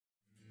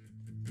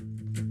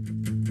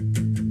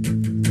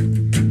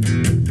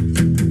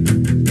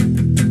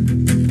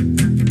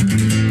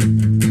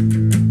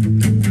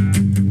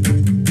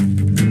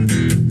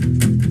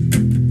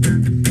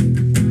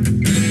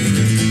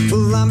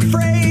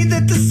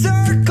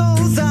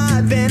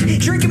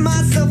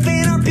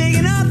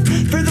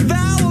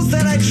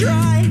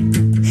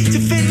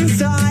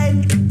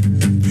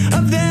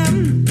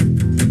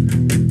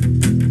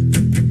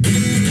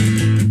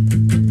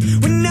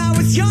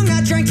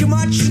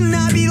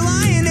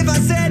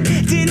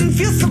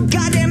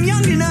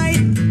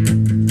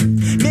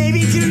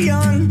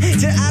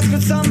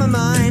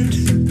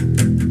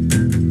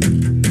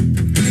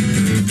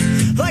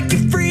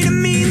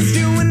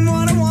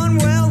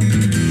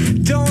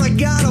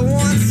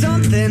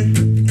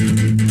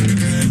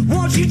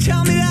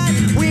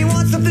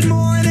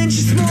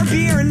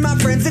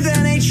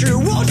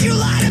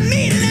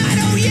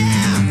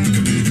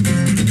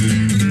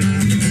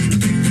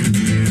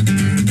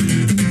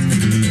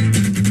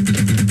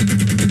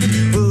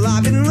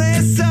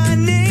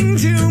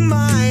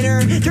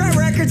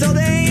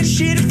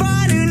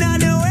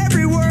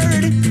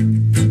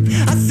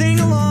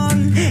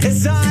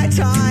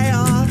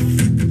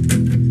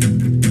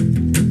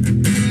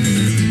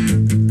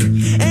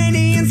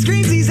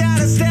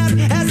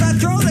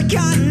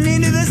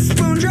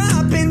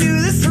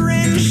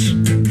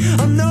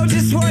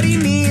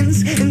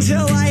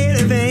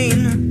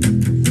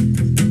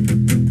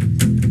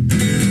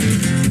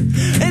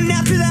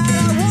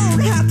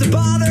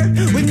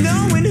better with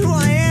knowing who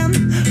I am,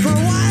 for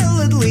a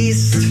while at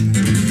least.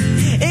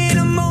 In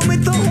a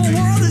moment the whole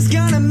world is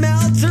gonna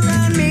melt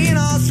around me, and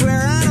I'll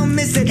swear I don't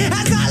miss it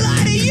as I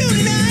lie to you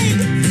tonight.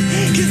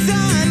 'Cause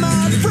I'm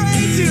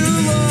afraid to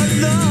look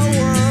the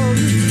world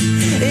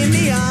in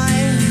the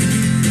eye.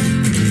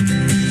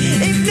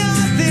 If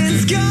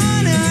nothing's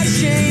gonna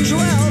change,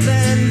 well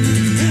then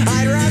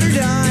I'd rather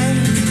die.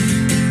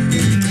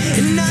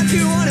 And I'm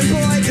too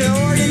unemployed to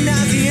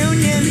organize a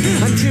union.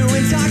 I'm too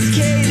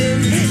intoxicated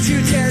to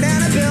tear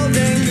down a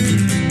building.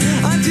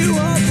 I'm too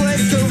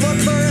hopeless to look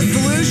for a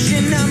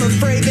solution. I'm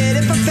afraid that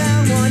if I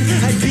found one,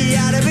 I'd be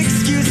out of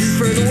excuses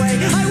for the way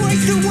I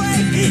waste away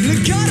in the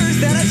gutters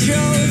that I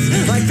chose,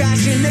 like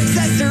fashion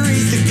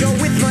accessories to go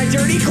with my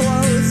dirty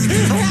clothes.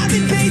 I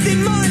haven't bathed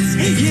in months,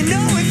 you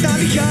know it's not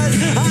because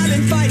I've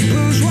been fighting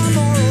bourgeois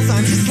morals.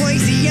 I'm just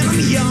lazy and I'm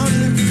young.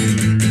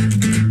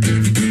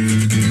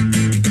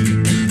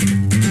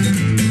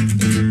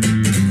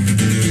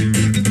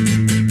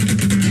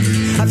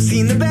 I've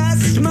seen the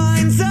best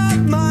minds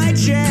of my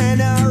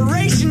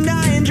generation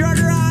die in drug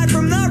ride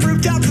from the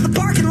rooftops to the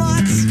parking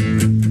lots,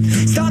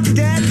 stomped to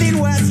death in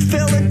West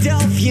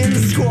Philadelphian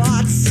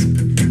squats.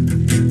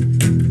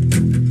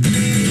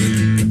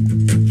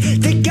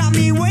 They got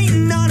me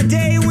waiting on a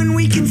day when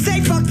we can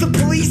say fuck the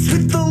police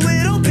with a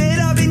little bit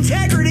of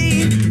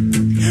integrity,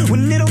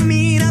 when it'll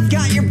mean I've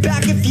got your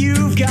back if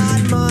you've got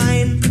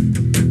mine.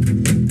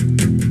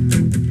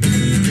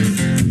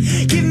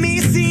 Give me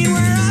a scene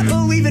where I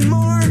believe in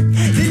more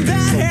than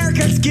bad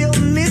haircuts, guilt,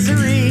 and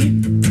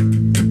misery.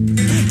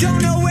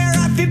 Don't know where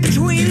I fit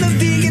between the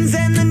vegans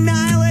and the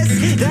nihilists.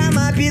 That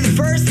might be the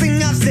first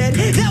thing I've said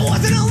that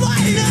wasn't a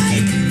lie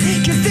tonight.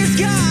 'Cause there's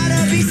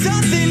gotta be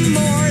something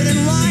more than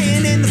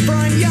lying in the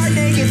front yard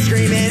naked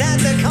screaming at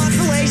the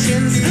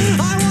constellations.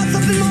 I want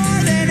something more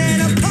than an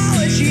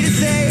apology to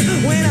say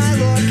when I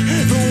look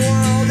the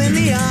world in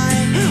the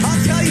eye.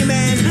 I'll tell you,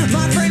 man,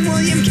 my friend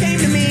William came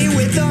to me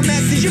with a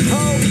message of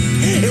hope.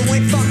 It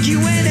went fuck you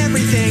and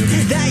everything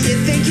that you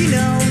think you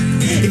know.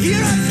 If you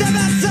don't step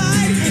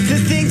outside the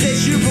things that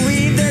you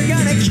believe, they're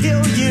gonna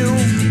kill you.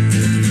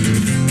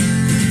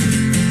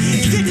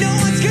 He said no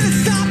one's gonna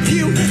stop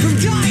you from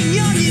dying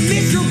young and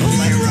miserable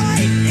and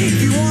right.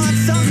 If you want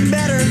something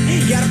better,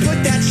 you gotta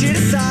put that shit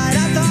aside.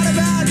 I thought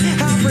about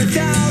how for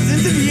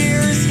thousands of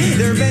years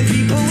there have been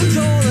people who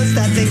told us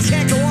that things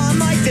can't go on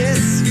like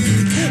this.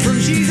 From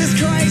Jesus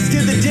Christ to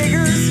the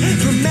diggers,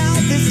 from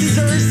Malthus to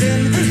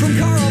Zerzan, from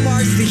Karl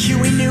Marx to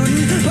Huey Newton.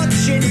 But the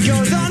shit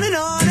goes on and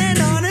on and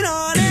on and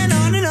on and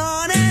on and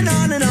on and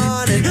on and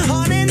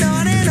on and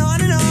on and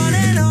on and on and on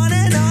and on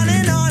and on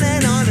and on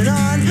and on and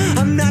on.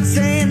 I'm not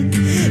saying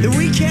that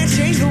we can't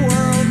change the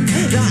world.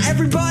 Not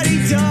everybody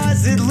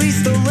does at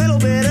least a little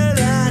bit of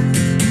that.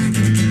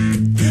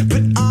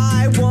 But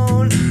I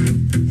won't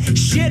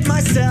shit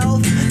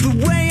myself. The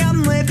way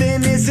I'm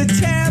living is a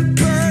terrible